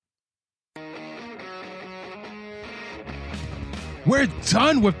We're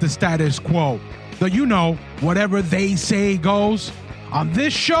done with the status quo. Whatever they say goes. On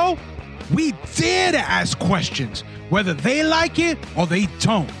this show, we dare to ask questions, whether they like it or they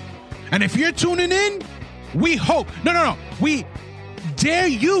don't. And if you're tuning in, we dare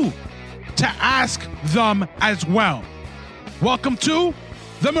you to ask them as well. Welcome to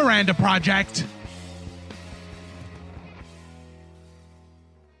The Miranda Project.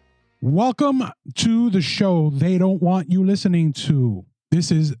 Welcome to the show they don't want you listening to.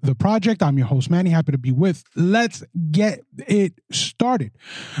 This is The Project. I'm your host, Manny. Happy to be with. Let's get it started.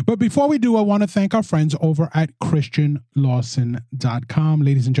 But before we do, I want to thank our friends over at ChristianLawson.com.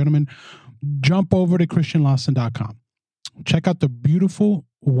 Ladies and gentlemen, jump over to ChristianLawson.com. Check out the beautiful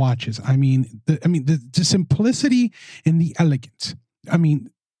watches. The simplicity and the elegance.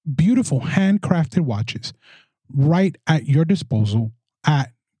 Beautiful handcrafted watches right at your disposal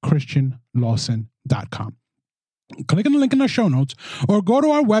at ChristianLawson.com. Click on the link in the show notes or go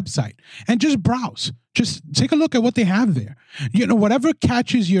to our website and just browse. Just take a look at what they have there. Whatever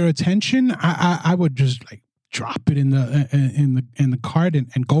catches your attention, I would just drop it in the cart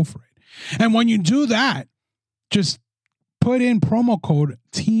and go for it. And when you do that, just put in promo code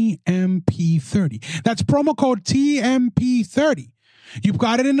TMP30. That's promo code TMP30. You've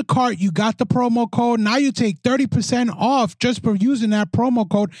got it in the cart. You got the promo code. Now you take 30% off just for using that promo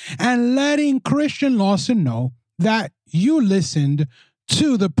code and letting Christian Lawson know that you listened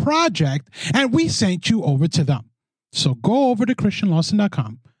to the project and we sent you over to them. So go over to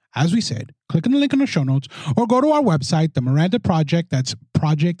ChristianLawson.com. As we said, click on the link in the show notes or go to our website, The Miranda Project. That's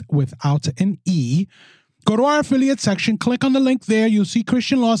project without an E. Go to our affiliate section. Click on the link there. You'll see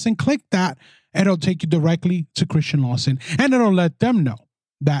Christian Lawson. Click that. And it'll take you directly to Christian Lawson, and it'll let them know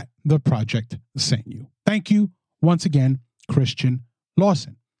that the project sent you. Thank you once again, Christian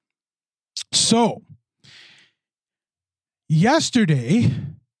Lawson. So, yesterday,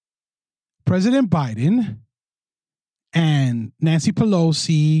 President Biden and Nancy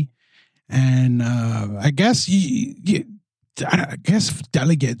Pelosi and I guess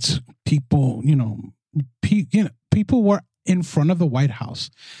delegates, people were in front of the White House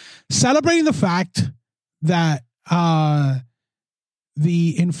celebrating the fact that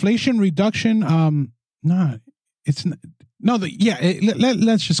the Inflation Reduction let's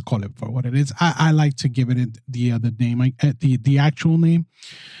just call it for what it is. I like to give it the other name, the actual name,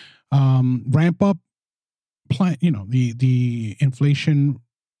 ramp up plan, the inflation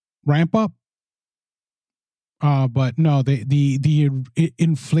ramp up, but no, the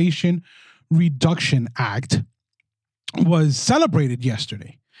Inflation Reduction Act was celebrated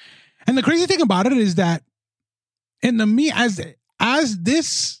yesterday. And the crazy thing about it is that as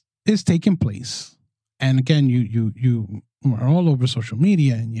this is taking place, and again, you were all over social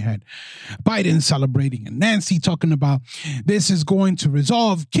media and you had Biden celebrating and Nancy talking about this is going to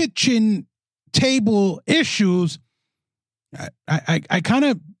resolve kitchen table issues. I kind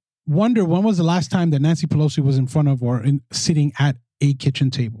of wonder when was the last time that Nancy Pelosi was in front of or sitting at a kitchen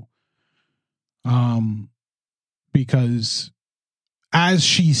table. Because as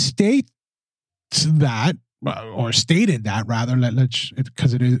she stated that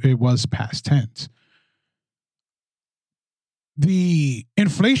because it was past tense, the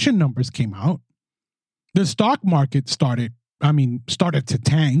inflation numbers came out. The stock market started to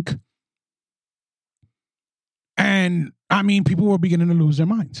tank. And people were beginning to lose their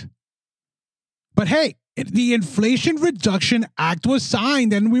minds. But hey, the Inflation Reduction Act was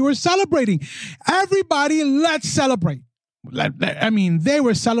signed and we were celebrating. Everybody, let's celebrate. They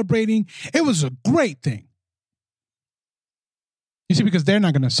were celebrating. It was a great thing. You see, because they're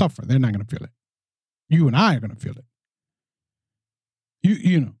not going to suffer. They're not going to feel it. You and I are going to feel it.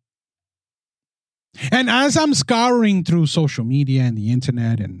 You know. And as I'm scouring through social media and the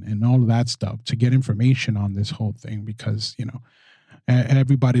internet and all of that stuff to get information on this whole thing, because,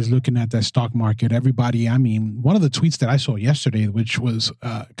 everybody's looking at that stock market. Everybody, one of the tweets that I saw yesterday, which was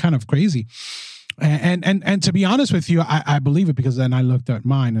kind of crazy. And to be honest with you, I believe it because then I looked at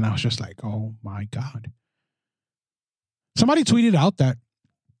mine and I was just like, oh my God. Somebody tweeted out that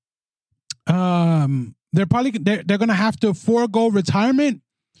they're going to have to forego retirement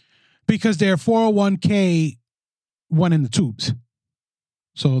because their 401k went in the tubes.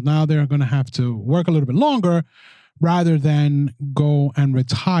 So now they're going to have to work a little bit longer rather than go and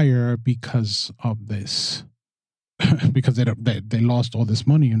retire because of this, because they lost all this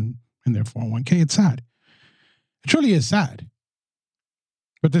money in their 401k. It's sad. It truly is sad.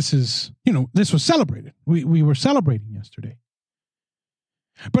 But this is, this was celebrated. We were celebrating yesterday.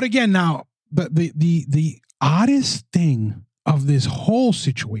 But again, now, the oddest thing of this whole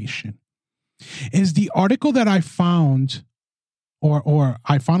situation is the article that I found or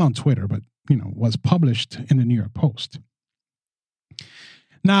I found on Twitter, but was published in the New York Post.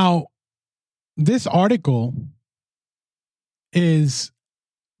 Now, this article is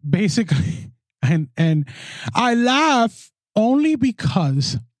basically, and I laugh only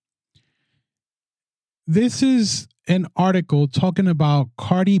because this is an article talking about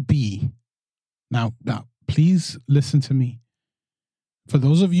Cardi B. Now, please listen to me. For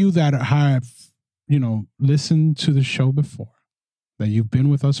those of you that have, listened to the show before, that you've been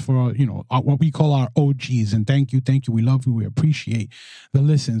with us for, what we call our OGs, and thank you. We love you. We appreciate the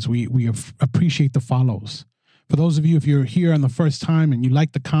listens. We appreciate the follows. For those of you, if you're here on the first time and you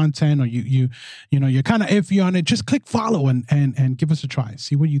like the content, or you're kind of iffy on it, just click follow and give us a try.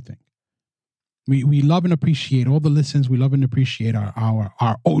 See what you think. We love and appreciate all the listens. We love and appreciate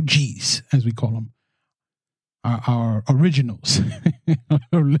our OGs, as we call them. Our originals,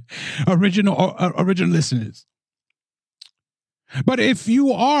 original listeners. But if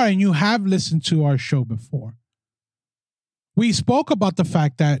you are and you have listened to our show before, we spoke about the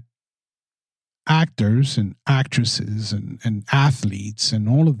fact that actors and actresses and athletes and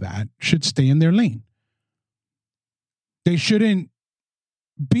all of that should stay in their lane. They shouldn't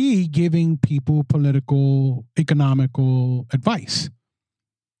be giving people political, economical advice.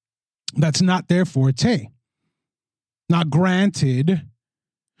 That's not their forte. Now, granted,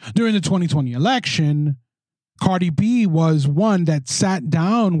 during the 2020 election, Cardi B was one that sat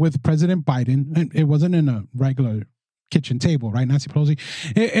down with President Biden. And it wasn't in a regular kitchen table, right, Nancy Pelosi?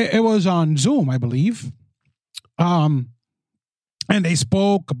 It was on Zoom, I believe. And they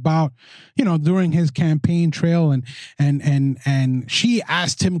spoke about, during his campaign trail, and she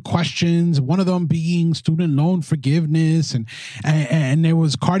asked him questions, one of them being student loan forgiveness, and there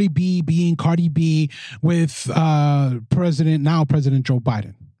was Cardi B being Cardi B with President Joe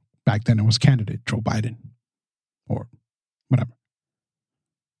Biden. Back then it was candidate Joe Biden or whatever.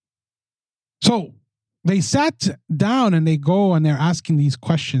 So they sat down and they go and they're asking these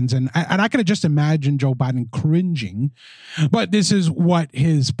questions. And I can just imagine Joe Biden cringing. But this is what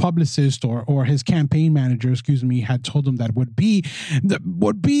his publicist or his campaign manager, had told him that would be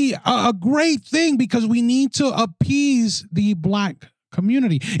a great thing, because we need to appease the Black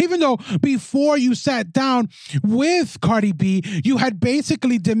community. Even though before you sat down with Cardi B, you had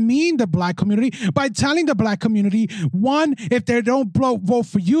basically demeaned the Black community by telling the Black community, one, if they don't vote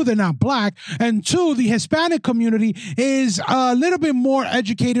for you, they're not Black, and two, the Hispanic community is a little bit more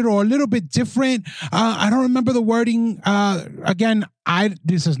educated or a little bit different. I don't remember the wording. Again,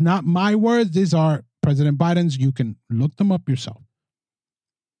 this is not my words. These are President Biden's. You can look them up yourself.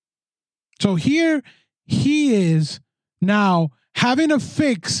 So here he is now having to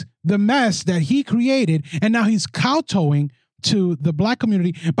fix the mess that he created, and now he's kowtowing to the Black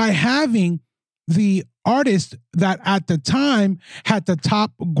community by having the artist that at the time had the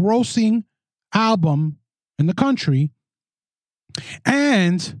top grossing album in the country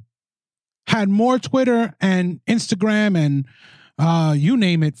and had more Twitter and Instagram and you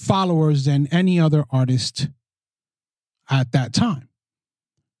name it, followers than any other artist at that time.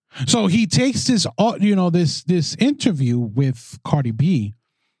 So he takes this, this interview with Cardi B,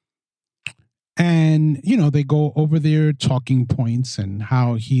 and, they go over their talking points and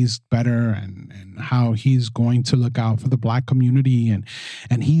how he's better and how he's going to look out for the Black community and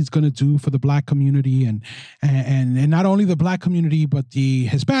he's going to do for the Black community and not only the Black community, but the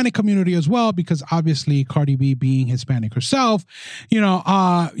Hispanic community as well, because obviously Cardi B being Hispanic herself, he's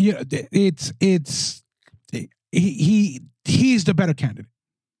the better candidate.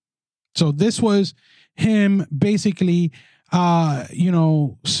 So this was him basically,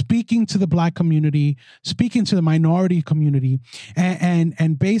 speaking to the Black community, speaking to the minority community,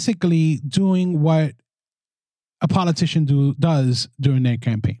 and basically doing what a politician does during their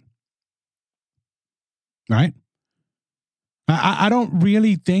campaign. Right? I don't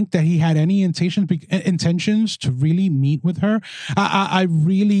really think that he had any intentions to really meet with her. I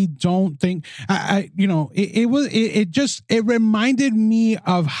really don't think. It reminded me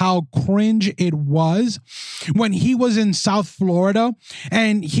of how cringe it was when he was in South Florida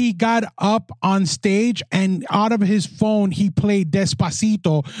and he got up on stage and out of his phone he played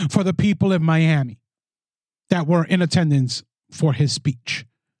Despacito for the people in Miami that were in attendance for his speech,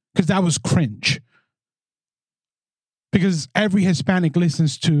 because that was cringe. Because every Hispanic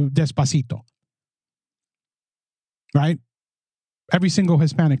listens to Despacito, right? Every single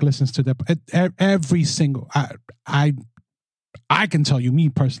Hispanic listens to every single. I can tell you, me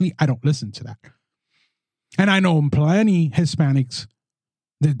personally, I don't listen to that, and I know plenty Hispanics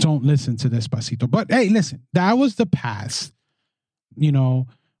that don't listen to Despacito. But hey, listen, that was the past. We know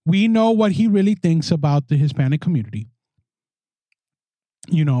what he really thinks about the Hispanic community.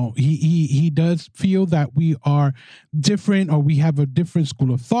 he does feel that we are different, or we have a different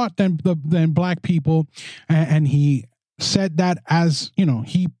school of thought than black people, and he said that, as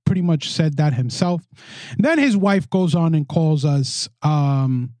he pretty much said that himself. And then his wife goes on and calls us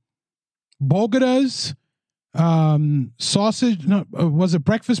bogotas, sausage. No, was it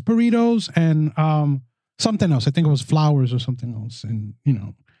breakfast burritos and something else? I think it was flowers or something else. And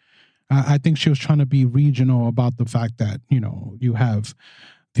I think she was trying to be regional about the fact that you have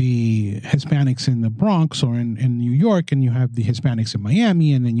the Hispanics in the Bronx or in New York, and you have the Hispanics in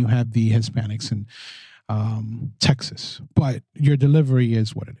Miami, and then you have the Hispanics in Texas, but your delivery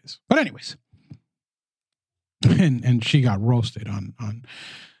is what it is. But anyways, and she got roasted on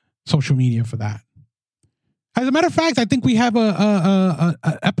social media for that. As a matter of fact, I think we have a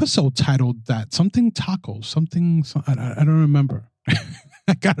episode titled that, something tacos, something. I don't remember.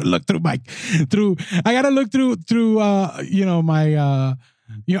 I gotta look through my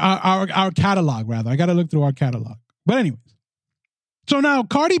our catalog rather. I gotta look through our catalog. But anyways, so now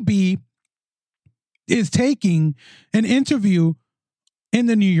Cardi B is taking an interview in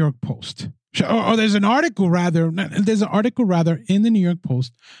the New York Post. Or there's an article rather in the New York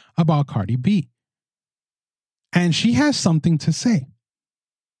Post about Cardi B. And she has something to say.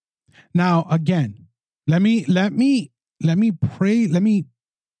 Now, again, let me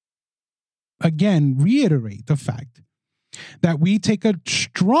again reiterate the fact that we take a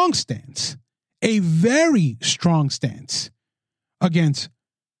strong stance, a very strong stance, against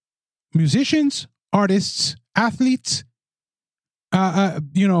musicians, artists, athletes,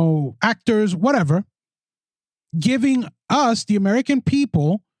 actors, whatever, giving us, the American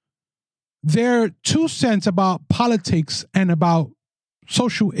people, their 2 cents about politics and about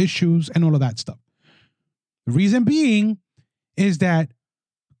social issues and all of that stuff. The reason being is that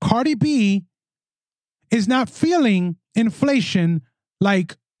Cardi B is not feeling inflation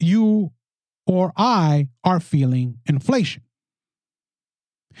like you or I are feeling inflation.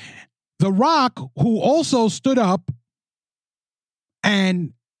 The Rock, who also stood up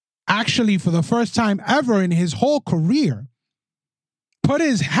and actually for the first time ever in his whole career put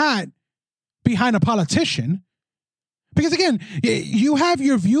his hat behind a politician, because again, you have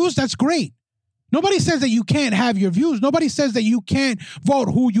your views, that's great. Nobody says that you can't have your views. Nobody says that you can't vote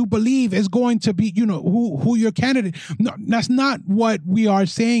who you believe is going to be, who your candidate. No, that's not what we are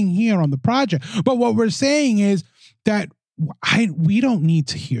saying here on the project. But what we're saying is that we don't need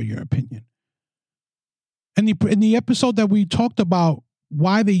to hear your opinion. And in the episode that we talked about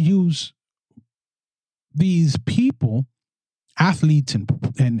why they use these people, athletes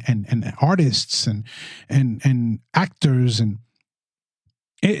and artists and actors, and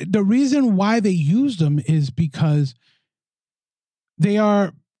the reason why they use them is because they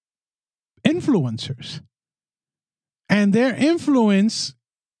are influencers, and their influence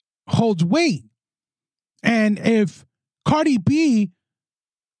holds weight. And if Cardi B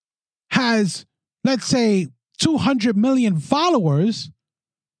has, let's say, 200 million followers,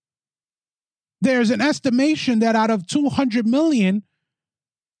 there's an estimation that out of 200 million,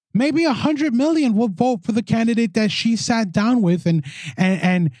 maybe 100 million will vote for the candidate that she sat down with and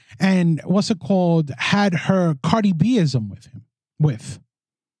what's it called, had her Cardi B-ism with,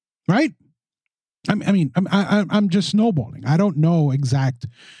 right? I'm just snowballing. I don't know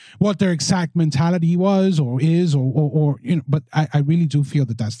what their exact mentality was or is, or but I really do feel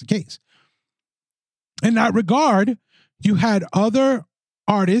that that's the case. In that regard, you had other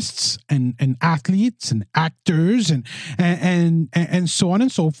artists and athletes and actors and so on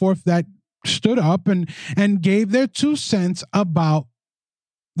and so forth that stood up and gave their 2 cents about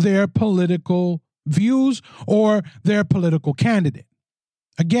their political views or their political candidate.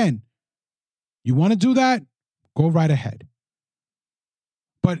 Again, you want to do that? Go right ahead.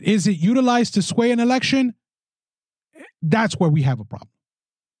 But is it utilized to sway an election? That's where we have a problem.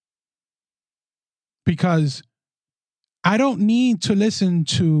 Because I don't need to listen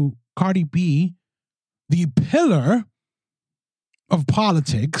to Cardi B, the pillar of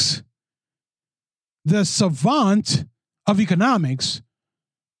politics, the savant of economics,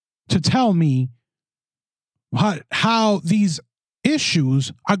 to tell me how these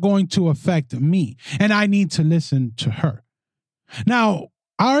issues are going to affect me. And I need to listen to her. Now,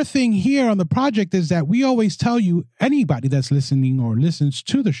 our thing here on the project is that we always tell you, anybody that's listening or listens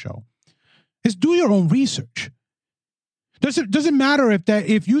to the show, is do your own research. Doesn't matter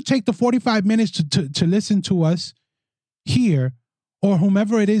if you take the 45 minutes to listen to us here, or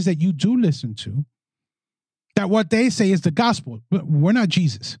whomever it is that you do listen to, that what they say is the gospel. We're not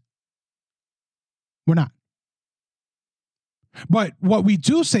Jesus. We're not. But what we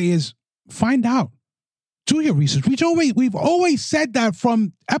do say is find out. Do your research. We've always said that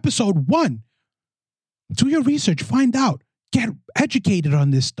from episode 1. Do your research. Find out. Get educated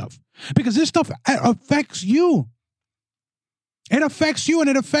on this stuff. Because this stuff affects you. It affects you, and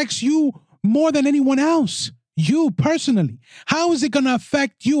it affects you more than anyone else. You personally. How is it going to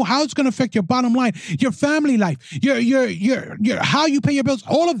affect you? How it's going to affect your bottom line, your family life, your how you pay your bills,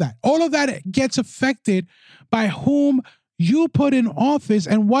 all of that. All of that gets affected by whom you put in office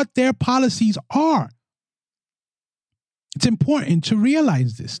and what their policies are. It's important to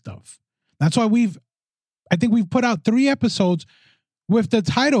realize this stuff. That's why I think we've put out 3 episodes with the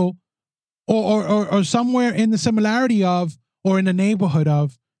title or somewhere in the similarity of, or in the neighborhood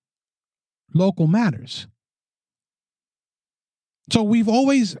of, Local Matters. So we've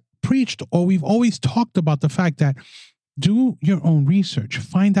always preached, or we've always talked about the fact that do your own research,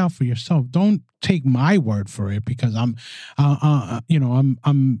 find out for yourself. Don't take my word for it, because I'm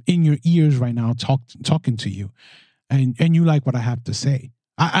in your ears right now talking to you, and you like what I have to say.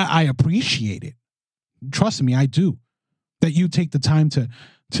 I appreciate it. Trust me, I do. That you take the time to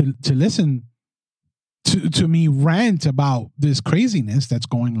listen to me rant about this craziness that's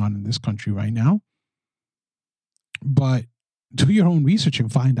going on in this country right now. But do your own research and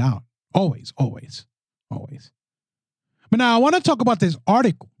find out. Always, always, always. But now I want to talk about this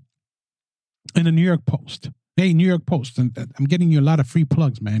article in the New York Post. Hey, New York Post. And I'm getting you a lot of free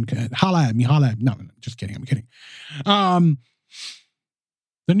plugs, man. Holla at me. No, just kidding. I'm kidding.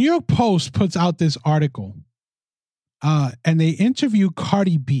 The New York Post puts out this article, and they interview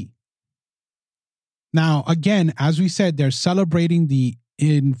Cardi B. Now, again, as we said, they're celebrating the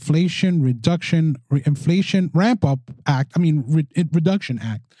Inflation Reduction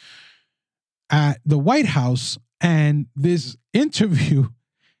Act at the White House, and this interview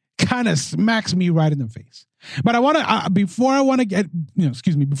kind of smacks me right in the face. But I want to before I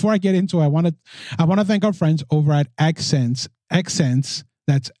get into it, I want to thank our friends over at Xsense. Xsense,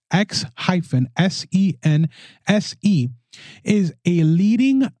 that's X-SENSE, is a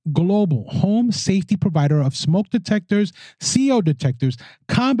leading global home safety provider of smoke detectors, CO detectors,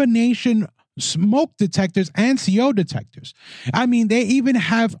 combination smoke detectors, and CO detectors. I mean, they even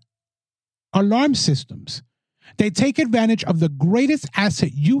have alarm systems. They take advantage of the greatest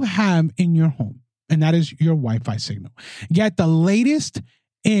asset you have in your home, and that is your Wi-Fi signal. Get the latest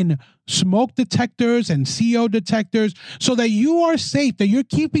in smoke detectors and CO detectors so that you are safe, that you're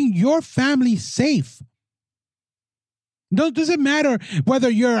keeping your family safe. Doesn't matter whether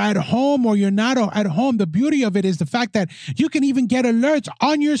you're at home or you're not at home. The beauty of it is the fact that you can even get alerts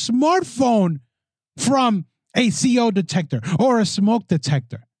on your smartphone from a CO detector or a smoke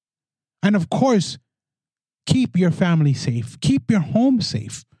detector. And of course, keep your family safe. Keep your home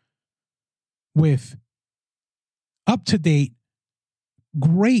safe with up-to-date,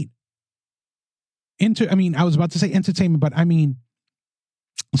 great I was about to say entertainment, but I mean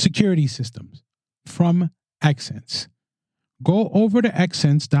security systems from Xsense. Go over to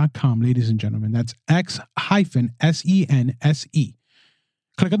xsense.com, ladies and gentlemen. That's X-SENSE.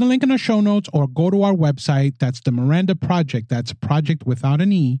 Click on the link in the show notes or go to our website. That's the Miranda Project. That's project without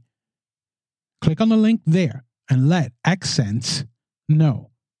an E. Click on the link there and let Xsense know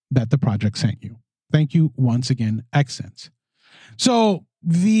that the project sent you. Thank you once again, Xsense. So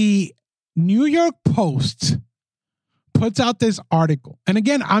the New York Post puts out this article. And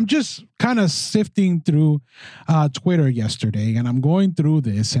again, I'm just kind of sifting through Twitter yesterday, and I'm going through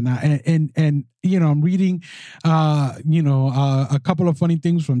this, and I'm reading a couple of funny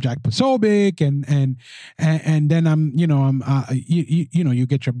things from Jack Posobiec, and then you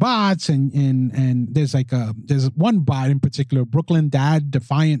get your bots, and there's one bot in particular, Brooklyn Dad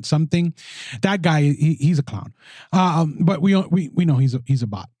Defiant something. That guy, he's a clown. But we know he's a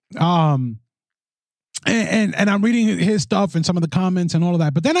bot. And I'm reading his stuff and some of the comments and all of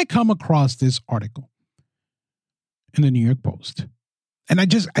that. But then I come across this article in the New York Post, and I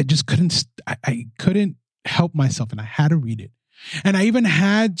couldn't help myself, and I had to read it. And I even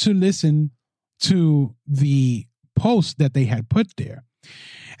had to listen to the post that they had put there.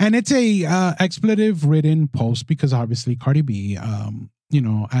 And it's a expletive ridden post because obviously Cardi B, I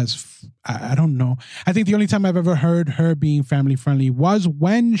don't know. I think the only time I've ever heard her being family friendly was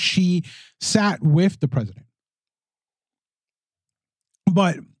when she sat with the president.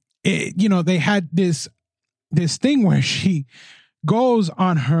 But they had this thing where she goes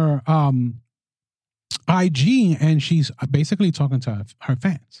on her IG and she's basically talking to her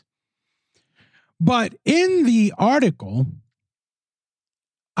fans. But in the article,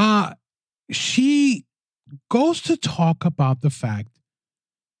 she goes to talk about the fact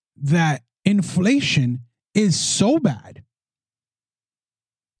that inflation is so bad.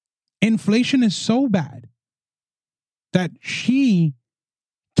 Inflation is so bad that she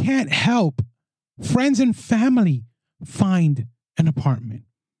can't help friends and family find an apartment.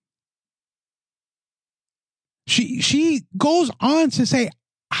 She goes on to say,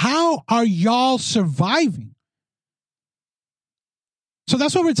 how are y'all surviving? So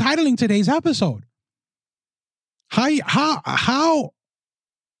that's what we're titling today's episode. How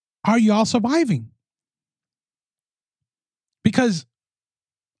are y'all surviving? Because,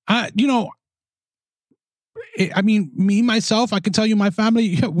 me, myself, I can tell you my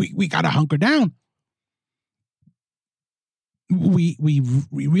family, we got to hunker down. We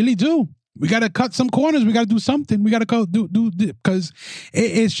really do. We got to cut some corners. We got to do something. We got to go do because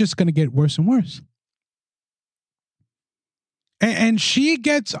it's just going to get worse and worse. And she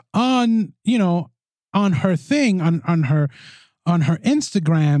gets on, on her thing, on her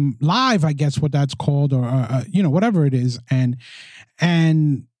Instagram live, I guess what that's called, or whatever it is, and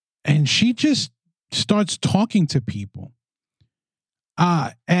she just starts talking to people,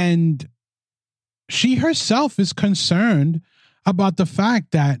 and she herself is concerned about the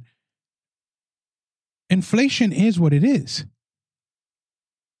fact that inflation is what it is.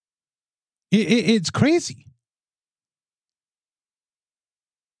 It's crazy.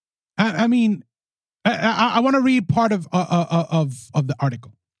 I want to read part of the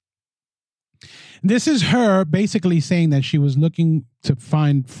article. This is her basically saying that she was looking to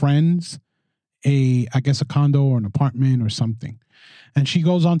find friends, I guess a condo or an apartment or something. And she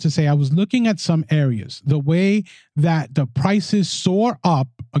goes on to say, I was looking at some areas, the way that the prices soar up.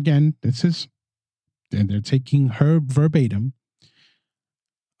 Again, they're taking her verbatim,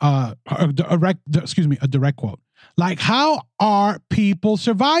 a direct quote. Like, how are people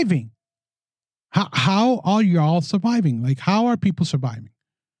surviving? How are y'all surviving? Like, how are people surviving?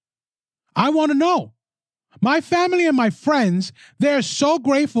 I want to know. My family and my friends, they're so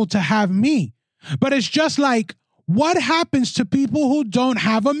grateful to have me. But it's just like, what happens to people who don't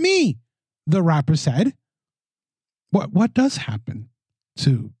have a me? The rapper said. What does happen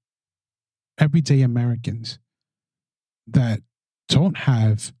to everyday Americans that don't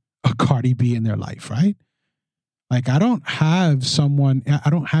have a Cardi B in their life, right? Like, I don't have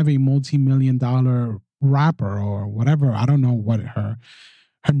a multi-million-dollar rapper or whatever. I don't know what her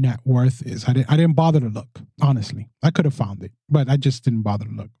net worth is. I didn't bother to look, honestly. I could have found it, but I just didn't bother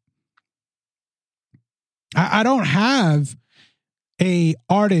to look. I don't have a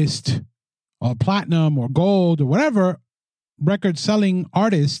artist or platinum or gold or whatever record selling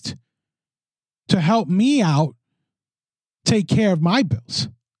artist to help me out take care of my bills.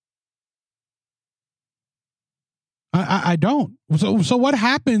 I don't. So what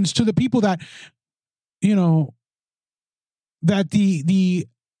happens to the people that, that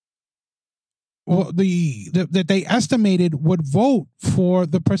that they estimated would vote for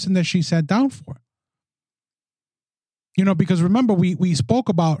the person that she sat down for? Because remember, we spoke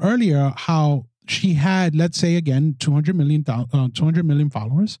about earlier how she had, let's say again, 200 million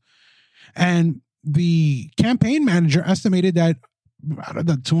followers. And the campaign manager estimated that out of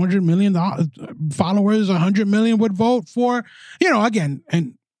the 200 million followers, 100 million would vote for, again,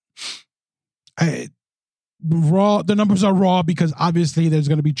 and the numbers are raw because obviously there's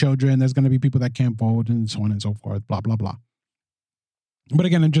going to be children, there's going to be people that can't vote and so on and so forth, blah, blah, blah. But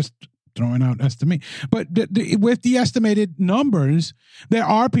again, I'm just throwing out estimate. But with the estimated numbers, there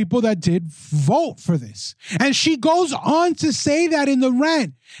are people that did vote for this. And she goes on to say that in the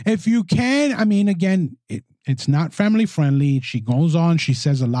rant. If you can, again, it's not family friendly. She goes on, she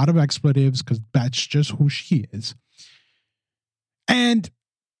says a lot of expletives because that's just who she is. And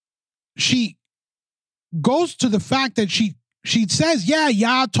she goes to the fact that she says, yeah,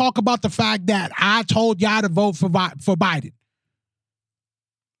 y'all talk about the fact that I told y'all to vote for Biden.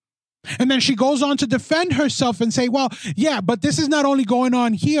 And then she goes on to defend herself and say, well, yeah, but this is not only going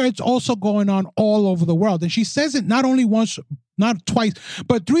on here, it's also going on all over the world. And she says it not only once, not twice,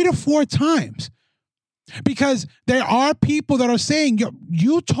 but 3 to 4 times. Because there are people that are saying,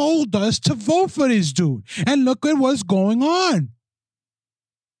 you told us to vote for this dude. And look at what's going on.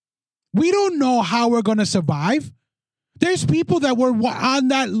 We don't know how we're going to survive. There's people that were on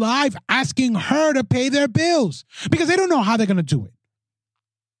that live asking her to pay their bills because they don't know how they're going to do it.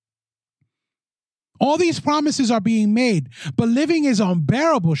 All these promises are being made, but living is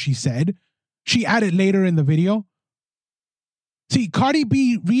unbearable, she said. She added later in the video. See, Cardi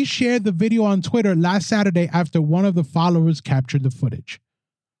B reshared the video on Twitter last Saturday after one of the followers captured the footage.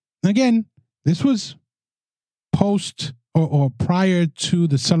 Again, this was post or prior to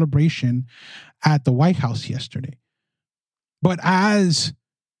the celebration at the White House yesterday. But as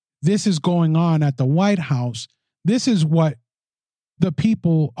this is going on at the White House, this is what the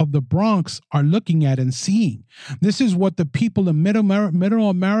people of the Bronx are looking at and seeing. This is what the people in middle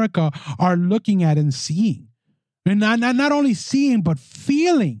America are looking at and seeing. And not only seeing, but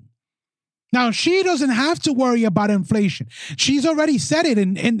feeling. Now, she doesn't have to worry about inflation. She's already said it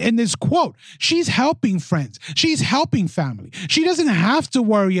in this quote. She's helping friends. She's helping family. She doesn't have to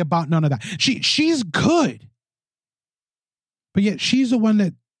worry about none of that. She's good. But yet she's the one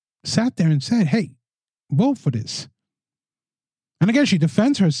that sat there and said, hey, vote for this. And again, she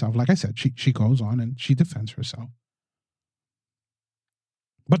defends herself. Like I said, she goes on and she defends herself.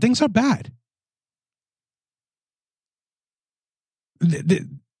 But things are bad.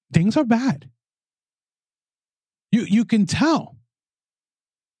 Things are bad. You can tell.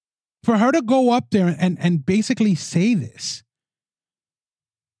 For her to go up there and basically say this.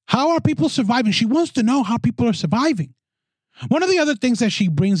 How are people surviving? She wants to know how people are surviving. One of the other things that she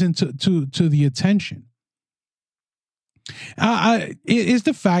brings into to the attention is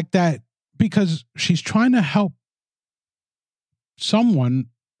the fact that because she's trying to help someone,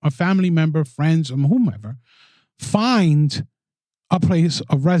 a family member, friends, or whomever, find a place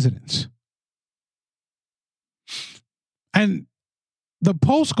of residence. And the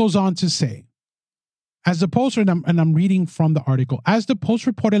Post goes on to say, as the Post, and I'm reading from the article, as the Post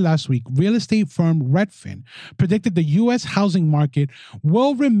reported last week, real estate firm Redfin predicted the U.S. housing market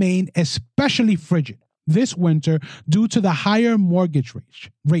will remain especially frigid this winter due to the higher mortgage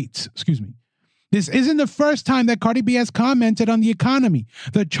rates. This isn't the first time that Cardi B has commented on the economy.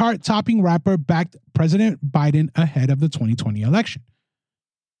 The chart-topping rapper backed President Biden ahead of the 2020 election.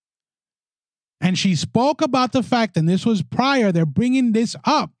 And she spoke about the fact, and this was prior, they're bringing this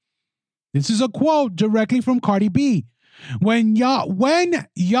up. This is a quote directly from Cardi B. When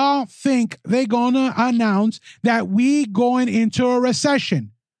y'all think they're gonna announce that we going into a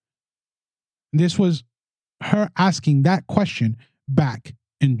recession? This was her asking that question back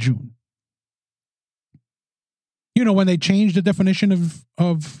in June. You know, when they changed the definition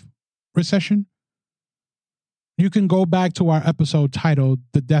of recession? You can go back to our episode titled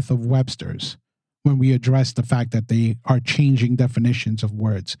The Death of Webster's, when we address the fact that they are changing definitions of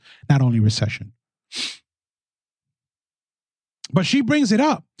words, not only recession. But she brings it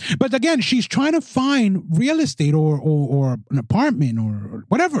up. But again, she's trying to find real estate or an apartment or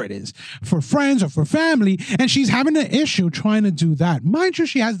whatever it is for friends or for family, and she's having an issue trying to do that. Mind you,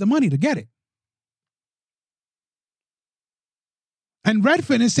 she has the money to get it. And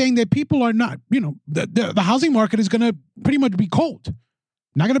Redfin is saying that people are not, the housing market is going to pretty much be cold.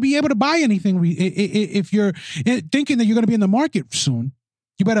 Not going to be able to buy anything. If you're thinking that you're going to be in the market soon,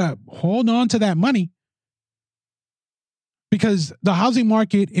 you better hold on to that money because the housing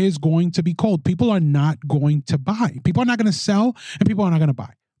market is going to be cold. People are not going to buy. People are not going to sell and people are not going to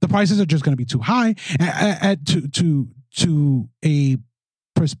buy. The prices are just going to be too high to a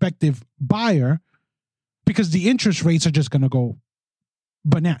prospective buyer because the interest rates are just going to go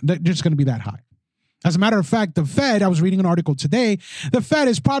banana. They're just going to be that high. As a matter of fact, the Fed, I was reading an article today, the Fed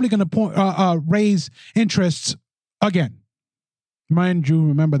is probably going to raise interests again. Mind you,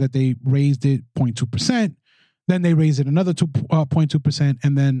 remember that they raised it 0.2%, then they raised it another 0.2%,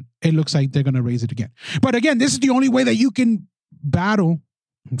 and then it looks like they're going to raise it again. But again, this is the only way that you can battle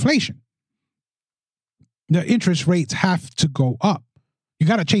inflation. The interest rates have to go up. You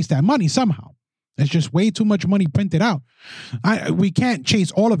got to chase that money somehow. There's just way too much money printed out. We can't chase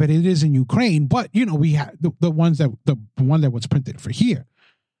all of it. It is in Ukraine, but we have the one that was printed for here.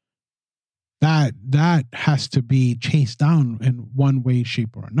 That has to be chased down in one way,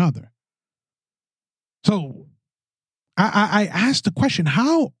 shape, or another. So I asked the question: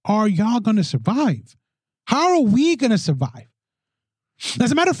 how are y'all going to survive? How are we going to survive?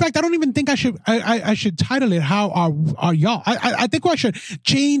 As a matter of fact, I don't even think I should title it "How are y'all?" I think I should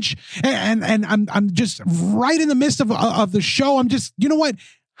change, and I'm just right in the midst of the show. I'm just, you know what?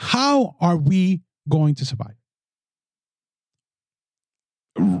 How are we going to survive?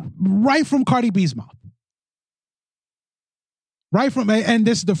 Right from Cardi B's mouth. Right from, and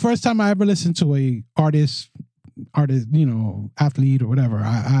this is the first time I ever listened to a artist, athlete or whatever.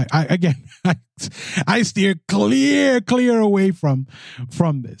 I steer clear away from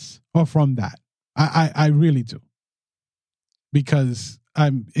this or from that. I really do. Because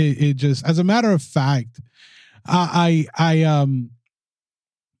it just, as a matter of fact, I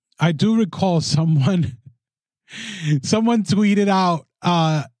do recall someone tweeted out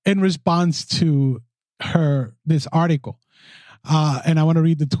in response to this article. And I want to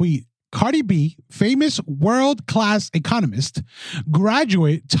read the tweet. Cardi B, famous world-class economist,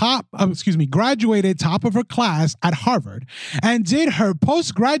 graduated top of her class at Harvard and did her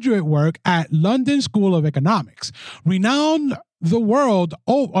postgraduate work at London School of Economics. Renowned the world.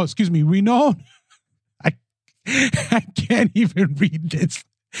 Renowned. I, I can't even read this.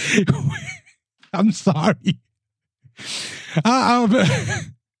 I'm sorry. I'm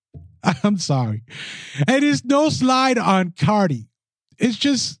sorry. And it's no slide on Cardi. It's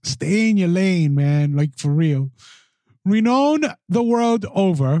just stay in your lane, man. Like, for real. Renowned the world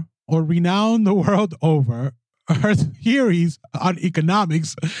over, her theories on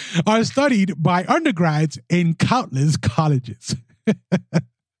economics are studied by undergrads in countless colleges.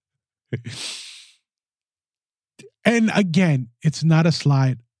 And again, it's not a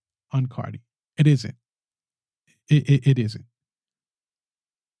slide on Cardi. It isn't. It isn't.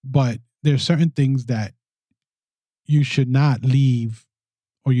 But there's certain things that you should not leave,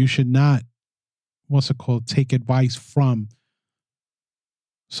 or you should not, take advice from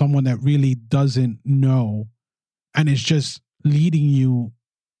someone that really doesn't know and is just leading you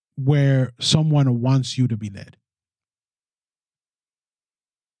where someone wants you to be led.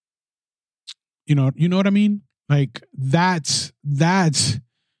 You know what I mean? Like, that's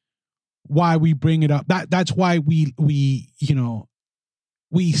why we bring it up. That's why we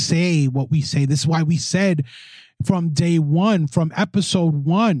say what we say. This is why we said from day one, from episode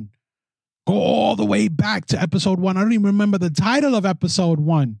 1, go all the way back to episode 1. I don't even remember the title of episode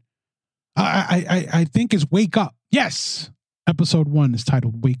 1. I think it's Wake Up. Yes. Episode 1 is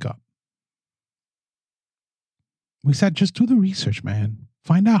titled Wake Up. We said, just do the research, man.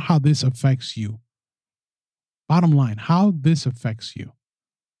 Find out how this affects you. Bottom line, how this affects you.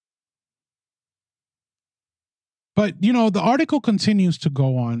 But, the article continues to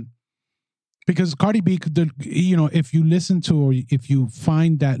go on because Cardi B, if you listen to, or if you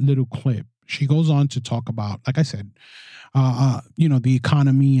find that little clip, she goes on to talk about, like I said, the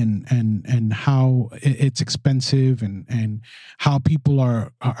economy and how it's expensive and how people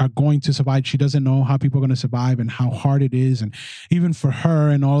are going to survive. She doesn't know how people are going to survive and how hard it is, and even for her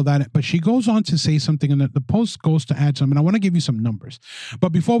and all of that. But she goes on to say something, and the post goes to add something. I want to give you some numbers. But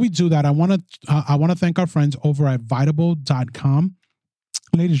before we do that, I want to thank our friends over at Vitable.com.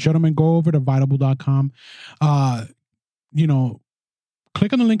 Ladies and gentlemen, go over to Vitable.com.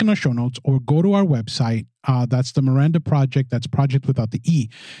 Click on the link in our show notes or go to our website. That's the Miranda Project. That's Project without the E.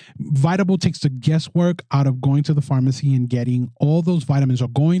 Vitable takes the guesswork out of going to the pharmacy and getting all those vitamins, or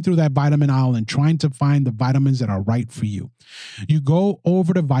going through that vitamin aisle and trying to find the vitamins that are right for you. You go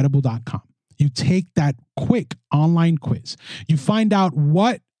over to Vitable.com. You take that quick online quiz. You find out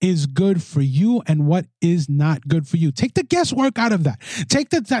what is good for you and what is not good for you. Take the guesswork out of that.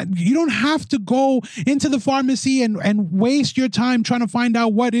 You don't have to go into the pharmacy and waste your time trying to find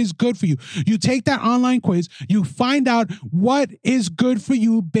out what is good for you. You take that online quiz, you find out what is good for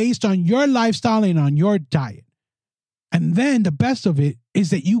you based on your lifestyle and on your diet. And then the best of it is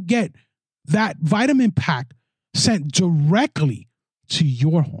that you get that vitamin pack sent directly to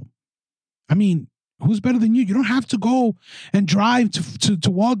your home. I mean, who's better than you? You don't have to go and drive to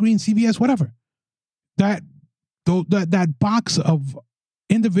Walgreens, CVS, whatever. That box of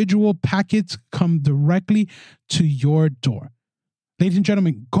individual packets come directly to your door. Ladies and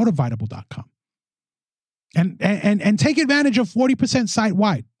gentlemen, go to Vitable.com and take advantage of 40%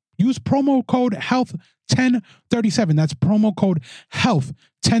 site-wide. Use promo code HEALTH1037. That's promo code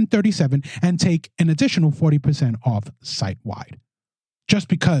HEALTH1037 and take an additional 40% off site-wide. Just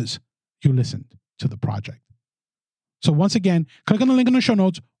because you listened to the project. So once again, click on the link in the show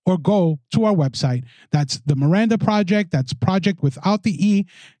notes or go to our website. That's the Miranda Project. That's Project without the E.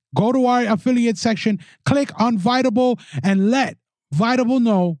 Go to our affiliate section, click on Vitable, and let Vitable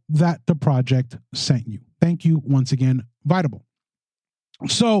know that the project sent you. Thank you once again, Vitable.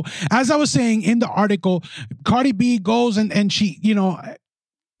 So as I was saying in the article, Cardi B goes and she,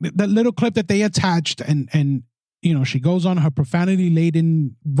 the little clip that they attached and she goes on her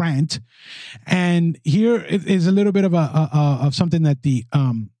profanity-laden rant, and here is a little bit of something that the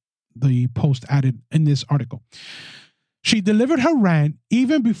Post added in this article. She delivered her rant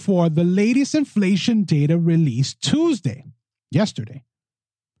even before the latest inflation data released yesterday.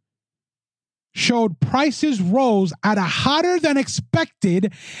 Showed prices rose at a hotter than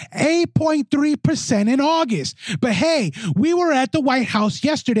expected 8.3% in August. But hey, we were at the White House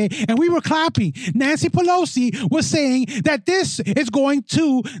yesterday and we were clapping. Nancy Pelosi was saying that this is going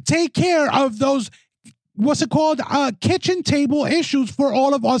to take care of those, kitchen table issues for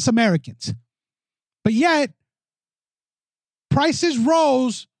all of us Americans. But yet, prices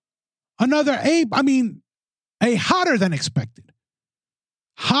rose a hotter than expected.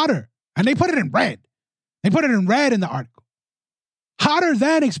 Hotter. And they put it in red. They put it in red in the article. Hotter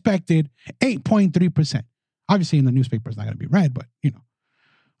than expected, 8.3%. Obviously, in the newspaper, it's not going to be red, but,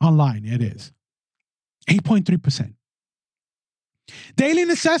 online, it is. 8.3%. Daily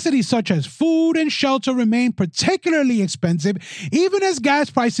necessities such as food and shelter remain particularly expensive, even as gas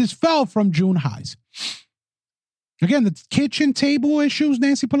prices fell from June highs. Again, the kitchen table issues,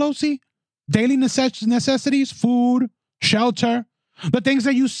 Nancy Pelosi, daily necessities, food, shelter, the things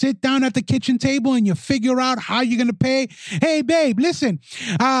that you sit down at the kitchen table and you figure out how you're going to pay. Hey, babe, listen,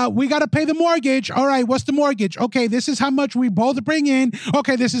 we got to pay the mortgage. All right, what's the mortgage? Okay, this is how much we both bring in.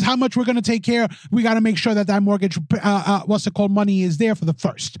 Okay, this is how much we're going to take care. We got to make sure that mortgage, money is there for the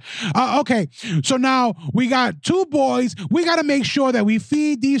first. Okay, so now we got 2 boys. We got to make sure that we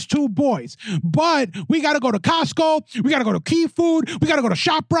feed these 2 boys. But we got to go to Costco. We got to go to Key Food. We got to go to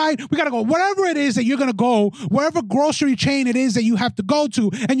ShopRite. We got to go wherever it is that you're going to go, wherever grocery chain it is that you have to go to,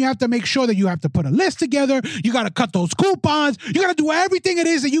 and you have to make sure that you have to put a list together. You got to cut those coupons. You got to do everything it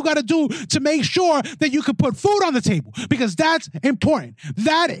is that you got to do to make sure that you can put food on the table, because that's important.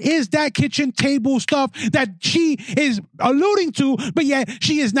 That is that kitchen table stuff that she is alluding to, but yet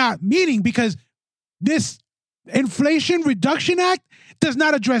she is not meeting, because this Inflation Reduction Act does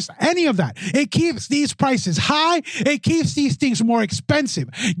not address any of that. It keeps these prices high. It keeps these things more expensive.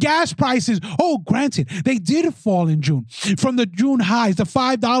 Gas prices, granted, they did fall in June from the June highs, the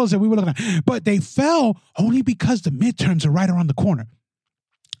 $5 that we were looking at, but they fell only because the midterms are right around the corner.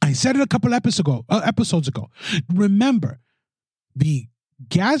 I said it a couple episodes ago. Remember, the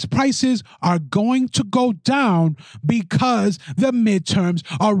gas prices are going to go down because the midterms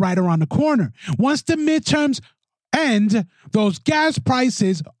are right around the corner. Once the midterms end, those gas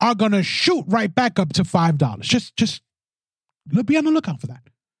prices are going to shoot right back up to $5. Just be on the lookout for that.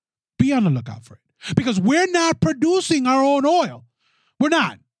 Be on the lookout for it. Because we're not producing our own oil. We're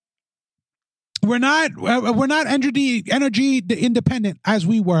not energy independent as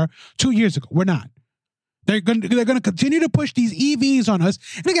we were 2 years ago. We're not. They're going to continue to push these EVs on us.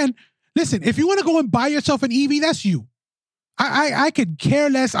 And again, listen, if you want to go and buy yourself an EV, that's you. I could care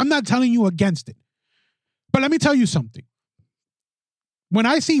less. I'm not telling you against it. But let me tell you something. When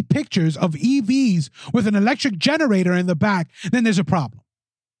I see pictures of EVs with an electric generator in the back, then there's a problem.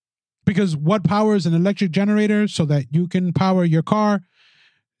 Because what powers an electric generator so that you can power your car?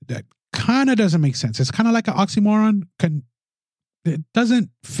 That kind of doesn't make sense. It's kind of like an oxymoron. It doesn't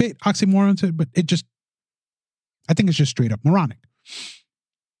fit oxymoron to it, but I think it's just straight up moronic.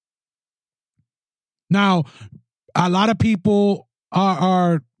 Now, a lot of people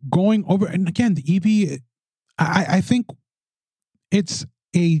are going over, and again, the EV, I think it's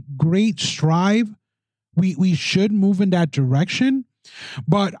a great strive. We should move in that direction,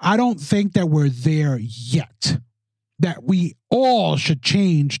 but I don't think that we're there yet, that we all should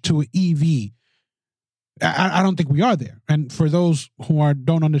change to an EV. I don't think we are there. And for those who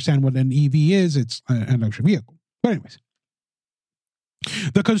don't understand what an EV is, it's an electric vehicle. But anyways,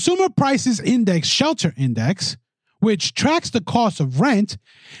 the Consumer Prices Index Shelter Index, which tracks the cost of rent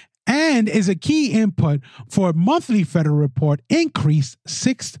and is a key input for monthly federal report, increased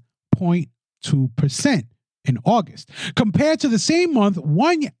 6.2% in August. Compared to the same month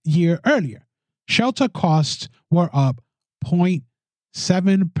 1 year earlier, shelter costs were up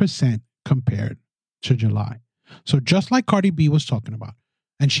 0.7% compared to July. So just like Cardi B was talking about,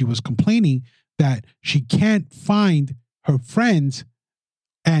 and she was complaining that she can't find her friends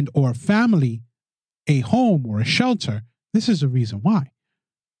and or family a home or a shelter, this is the reason why.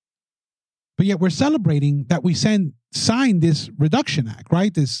 But yet we're celebrating that we signed this reduction act,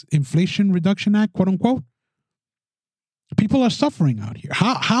 right? This Inflation Reduction Act, quote unquote. People are suffering out here.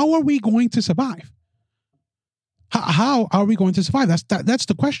 How are we going to survive? How are we going to survive? That's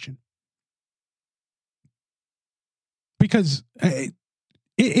the question. Because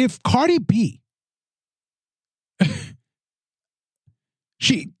if Cardi B,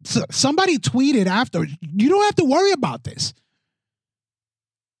 somebody tweeted after, you don't have to worry about this.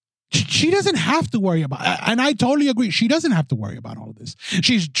 She doesn't have to worry about it. And I totally agree. She doesn't have to worry about all of this.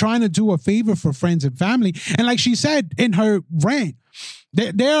 She's trying to do a favor for friends and family. And like she said in her rant,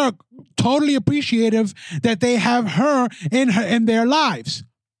 they're totally appreciative that they have her in their lives.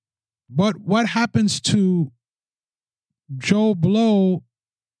 But what happens to Joe Blow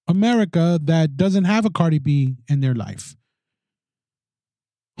America that doesn't have a Cardi B in their life?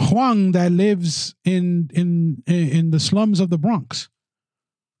 Juan that lives in the slums of the Bronx.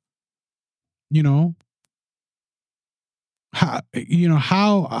 How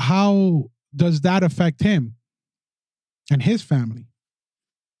does that affect him and his family?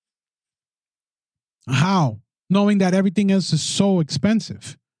 How? Knowing that everything else is so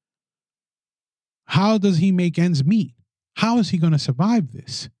expensive. How does he make ends meet? How is he going to survive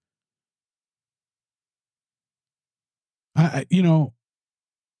this?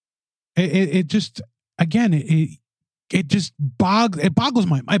 It just, again, boggles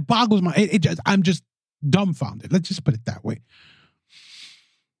my mind. I'm just dumbfounded. Let's just put it that way.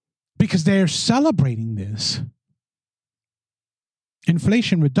 Because they're celebrating this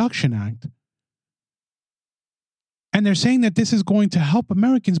Inflation Reduction Act. And they're saying that this is going to help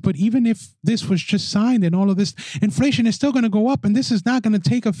Americans. But even if this was just signed and all of this, inflation is still going to go up. And this is not going to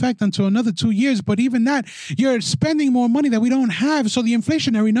take effect until another 2 years. But even that, you're spending more money that we don't have. So the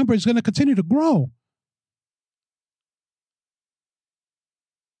inflationary number is going to continue to grow.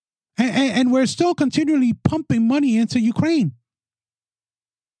 And we're still continually pumping money into Ukraine.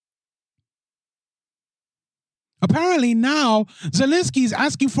 Apparently now, Zelensky is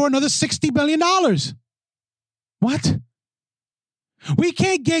asking for another $60 billion. What? We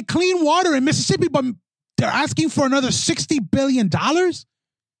can't get clean water in Mississippi, but they're asking for another $60 billion?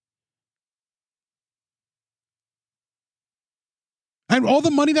 And all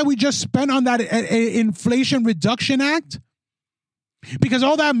the money that we just spent on that Inflation Reduction Act? Because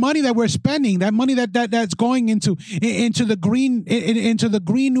all that money that we're spending, that money that's going into the Green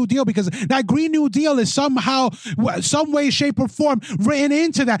New Deal, because that Green New Deal is somehow, some way, shape, or form written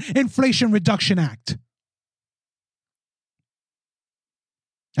into that Inflation Reduction Act.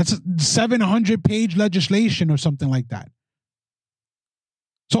 That's a 700-page legislation or something like that.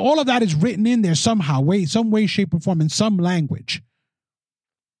 So all of that is written in there somehow, some way, shape, or form, in some language.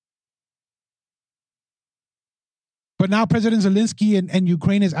 But now President Zelensky and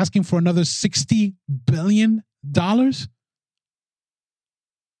Ukraine is asking for another $60 billion?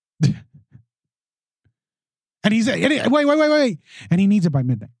 And he's wait. And he needs it by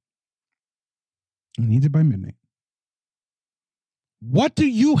midnight. What do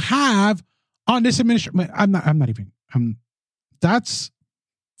you have on this administration? That's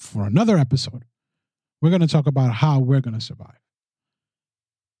for another episode. We're going to talk about how we're going to survive.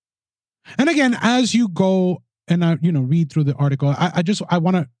 And again, as you go and I, read through the article, I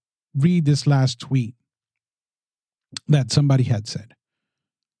want to read this last tweet that somebody had said,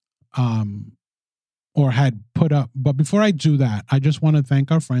 or had put up. But before I do that, I just want to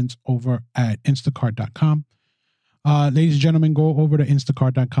thank our friends over at Instacart.com. Ladies and gentlemen, go over to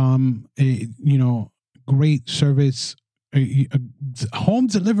Instacart.com. Great service, home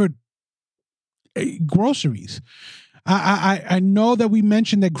delivered groceries. I know that we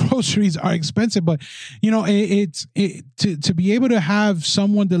mentioned that groceries are expensive, but to be able to have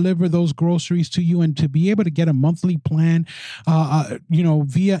someone deliver those groceries to you and to be able to get a monthly plan,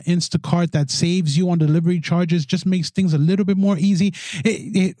 via Instacart that saves you on delivery charges, just makes things a little bit more easy.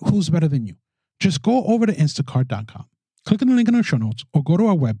 Who's better than you? Just go over to Instacart.com, click on the link in our show notes, or go to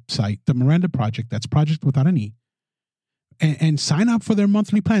our website, the Miranda Project, that's Project without an E, and sign up for their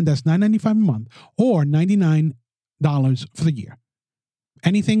monthly plan. That's $9.95 a month or $99 for the year.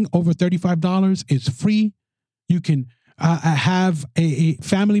 Anything over $35 is free. You can have a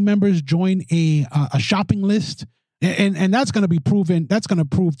family members join a shopping list, and that's going to be proven. That's going to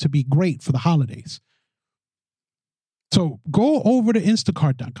prove to be great for the holidays. So go over to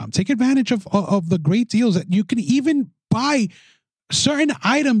Instacart.com. Take advantage of the great deals that you can even buy certain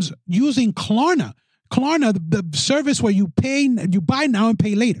items using Klarna. Klarna, the service where you buy now and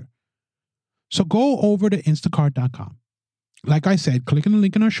pay later. So go over to Instacart.com. Like I said, click on the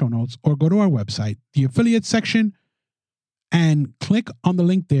link in our show notes or go to our website, the affiliate section, and click on the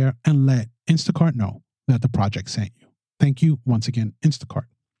link there and let Instacart know that the project sent you. Thank you once again, Instacart.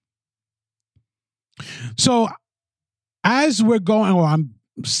 So as we're going, I'm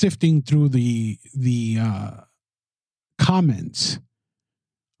sifting through the comments,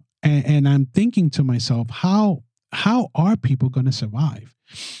 and I'm thinking to myself, how are people going to survive?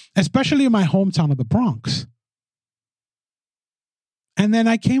 Especially in my hometown of the Bronx. And then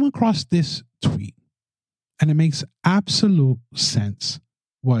I came across this tweet, and it makes absolute sense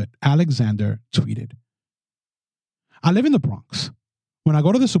what Alexander tweeted. I live in the Bronx. When I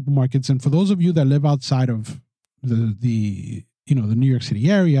go to the supermarkets, and for those of you that live outside of the New York City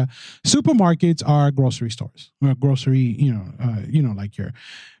area, supermarkets are grocery stores, or grocery, like your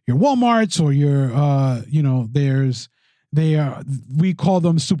Walmarts or your, we call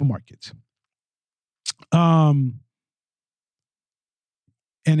them supermarkets. And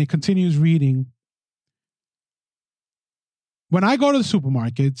it continues reading. When I go to the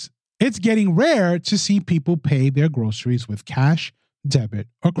supermarkets, it's getting rare to see people pay their groceries with cash, debit,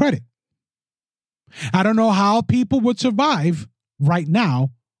 or credit. I don't know how people would survive right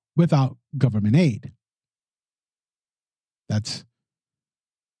now without government aid. That's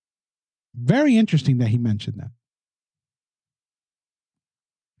very interesting that he mentioned that.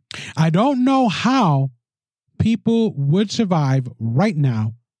 I don't know how people would survive right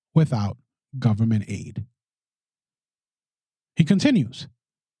now without government aid. He continues.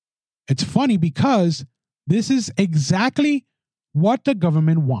 It's funny because this is exactly what the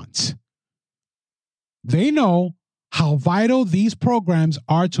government wants. They know how vital these programs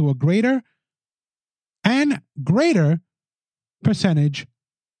are to a greater and greater percentage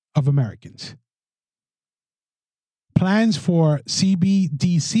of Americans. Plans for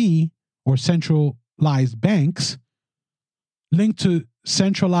CBDC, or centralized banks, linked to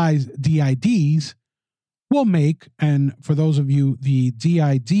centralized DIDs will make, and for those of you, the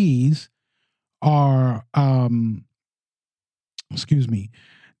DIDs are,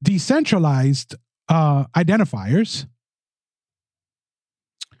 decentralized identifiers.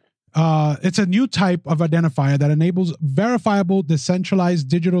 It's a new type of identifier that enables verifiable decentralized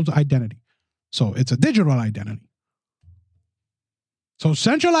digital identity. So it's a digital identity. So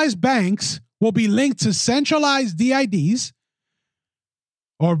centralized banks will be linked to centralized DIDs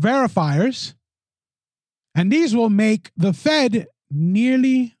or verifiers, and these will make the Fed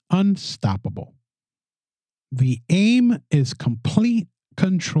nearly unstoppable. The aim is complete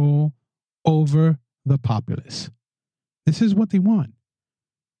control over the populace. This is what they want.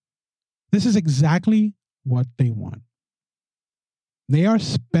 This is exactly what they want. They are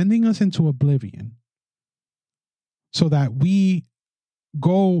spending us into oblivion so that we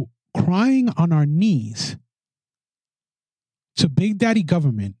go crying on our knees to Big Daddy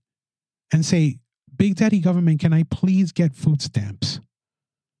government and say, Big Daddy government, can I please get food stamps?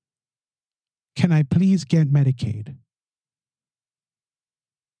 Can I please get Medicaid?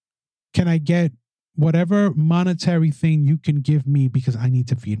 Can I get whatever monetary thing you can give me because I need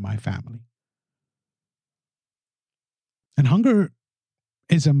to feed my family? And hunger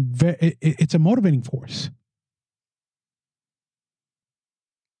is it's a motivating force.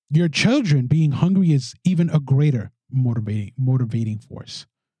 Your children being hungry is even a greater motivating force.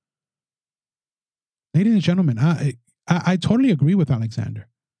 Ladies and gentlemen, I totally agree with Alexander.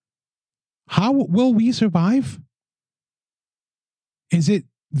 How will we survive? Is it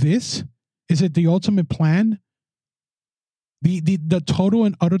this? Is it the ultimate plan? The total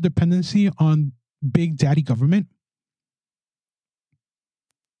and utter dependency on Big Daddy government?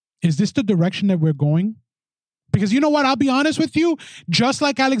 Is this the direction that we're going? Because you know what? I'll be honest with you. Just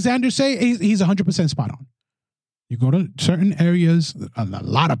like Alexander say, he's 100% spot on. You go to certain areas, a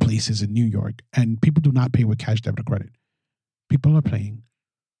lot of places in New York, and people do not pay with cash, debit, or credit. People are paying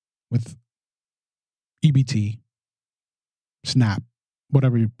with EBT, SNAP,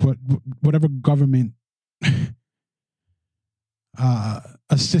 whatever government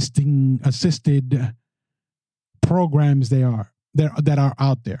assisted programs that are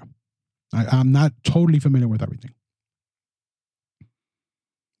out there. I'm not totally familiar with everything.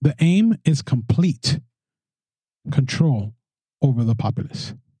 The aim is complete control over the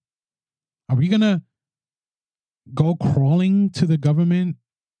populace. Are we going to go crawling to the government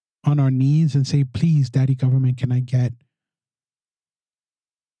on our knees and say, please, Daddy government, can I get?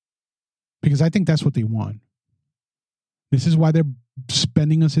 Because I think that's what they want. This is why they're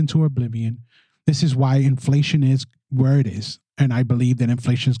spending us into oblivion. This is why inflation is where it is. And I believe that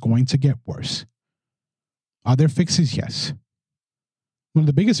inflation is going to get worse. Are there fixes? Yes. One of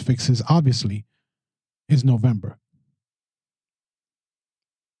the biggest fixes, obviously, is November.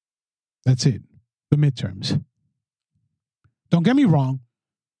 That's it. The midterms. Don't get me wrong.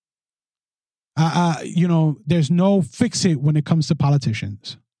 There's no fix it when it comes to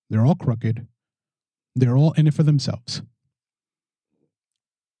politicians. They're all crooked. They're all in it for themselves.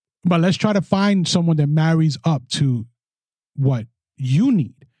 But let's try to find someone that marries up to what you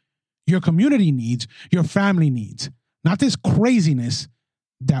need, your community needs, your family needs, not this craziness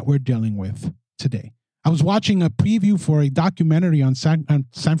that we're dealing with today. I was watching a preview for a documentary on San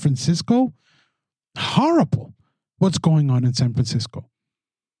Francisco. Horrible what's going on in San Francisco.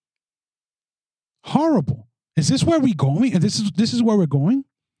 Horrible. Is this where we're going? And this is where we're going?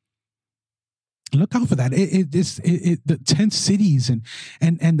 Look out for that. The tent cities and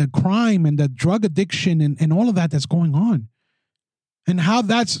the crime and the drug addiction and all of that's going on. And how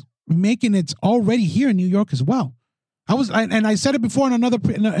that's making it already here in New York as well. I said it before in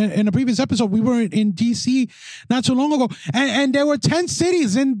a previous episode. We were in DC not too long ago, and there were 10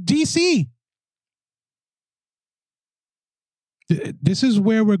 cities in DC. This is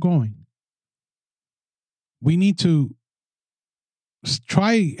where we're going. We need to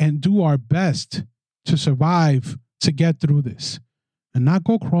try and do our best to survive, to get through this, and not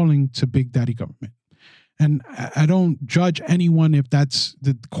go crawling to Big Daddy government. And I don't judge anyone if that's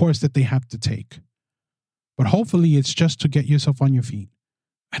the course that they have to take. But hopefully it's just to get yourself on your feet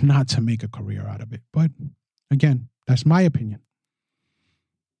and not to make a career out of it. But again, that's my opinion.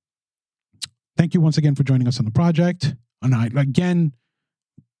 Thank you once again for joining us on the project. And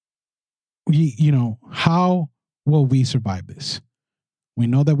how will we survive this? We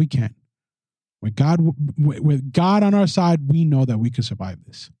know that we can. With God on our side, we know that we can survive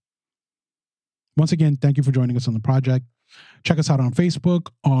this. Once again, thank you for joining us on the project. Check us out on Facebook,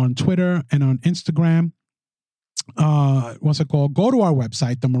 on Twitter, and on Instagram. Go to our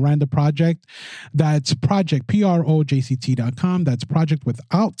website, the Miranda Project. That's project, projct.com. That's project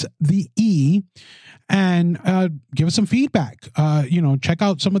without the E. And give us some feedback. Check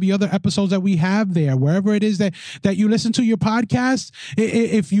out some of the other episodes that we have there, wherever it is that you listen to your podcast.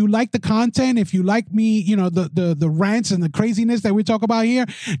 If you like the content, if you like me, the rants and the craziness that we talk about here,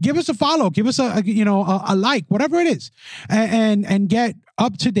 give us a follow, give us a like, whatever it is, and get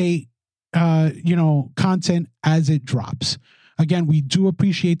up to date content as it drops. Again, we do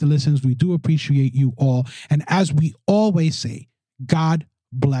appreciate the listens. We do appreciate you all. And as we always say, God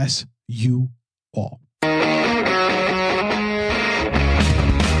bless you all.